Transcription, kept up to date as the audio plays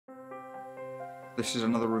This is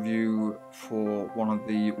another review for one of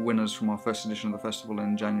the winners from our first edition of the festival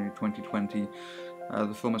in January 2020.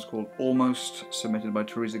 The film is called Almost, submitted by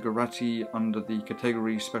Teresa Garratty under the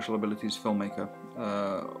category Special Abilities Filmmaker,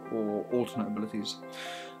 or Alternate Abilities.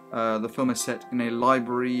 The film is set in a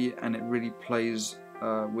library, and it really plays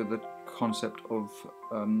with the concept of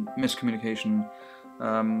miscommunication.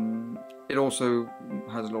 It also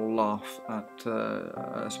has a little laugh at,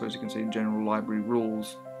 I suppose you can say, general library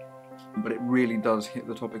rules, but it really does hit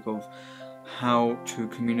the topic of how to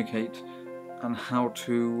communicate and how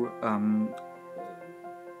to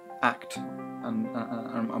act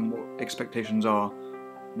and what expectations are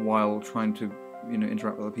while trying to,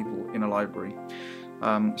 interact with other people in a library.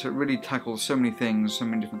 So it really tackles so many things, so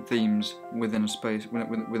many different themes within a space,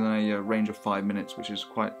 within a range of 5 minutes, which is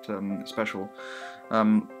quite special.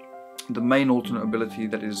 The main alternate ability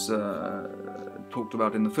that is talked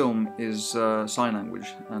about in the film is sign language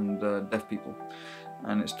and deaf people,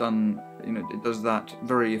 and it's done. It does that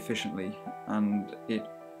very efficiently, and it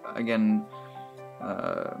again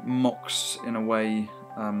mocks in a way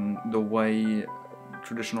the way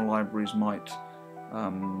traditional libraries might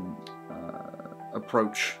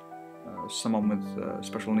approach someone with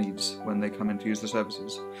special needs when they come in to use the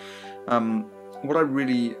services. What I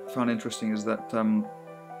really found interesting is that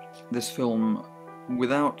this film,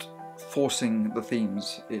 without forcing the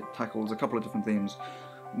themes, it tackles a couple of different themes.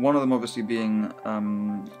 One of them obviously being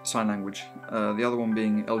sign language, the other one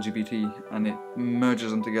being LGBT, and it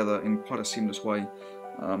merges them together in quite a seamless way,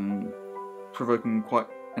 provoking quite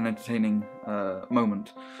an entertaining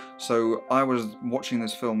moment. So I was watching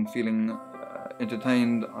this film feeling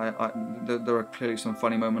entertained. There are clearly some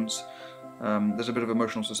funny moments. There's a bit of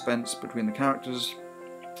emotional suspense between the characters,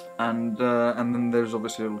 and then there's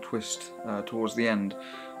obviously a little twist towards the end,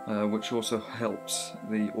 which also helps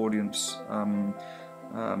the audience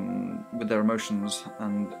with their emotions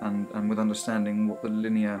and with understanding what the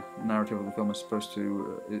linear narrative of the film is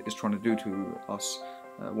trying to do to us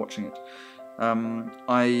watching it.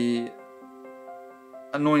 I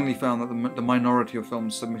annoyingly found that the minority of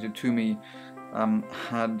films submitted to me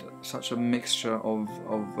had such a mixture of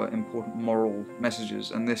important moral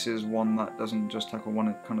messages, and this is one that doesn't just tackle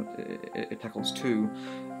one, it tackles two,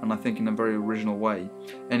 and I think in a very original way.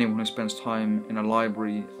 Anyone who spends time in a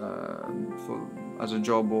library as a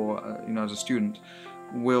job or as a student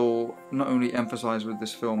will not only emphasize with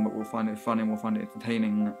this film, but will find it funny and will find it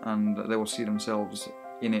entertaining, and they will see themselves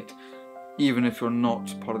in it, even if you're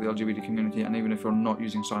not part of the LGBT community, and even if you're not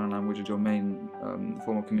using sign language as your main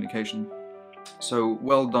form of communication. So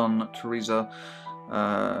well done, Teresa.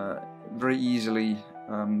 Very easily,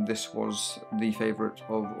 this was the favourite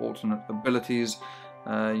of alternate abilities.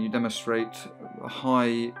 You demonstrate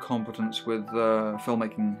high competence with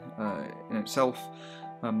filmmaking in itself,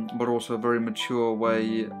 but also a very mature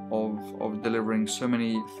way of delivering so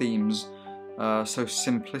many themes so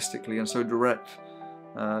simplistically and so direct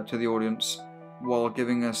to the audience, while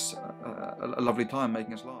giving us a lovely time,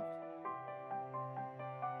 making us laugh.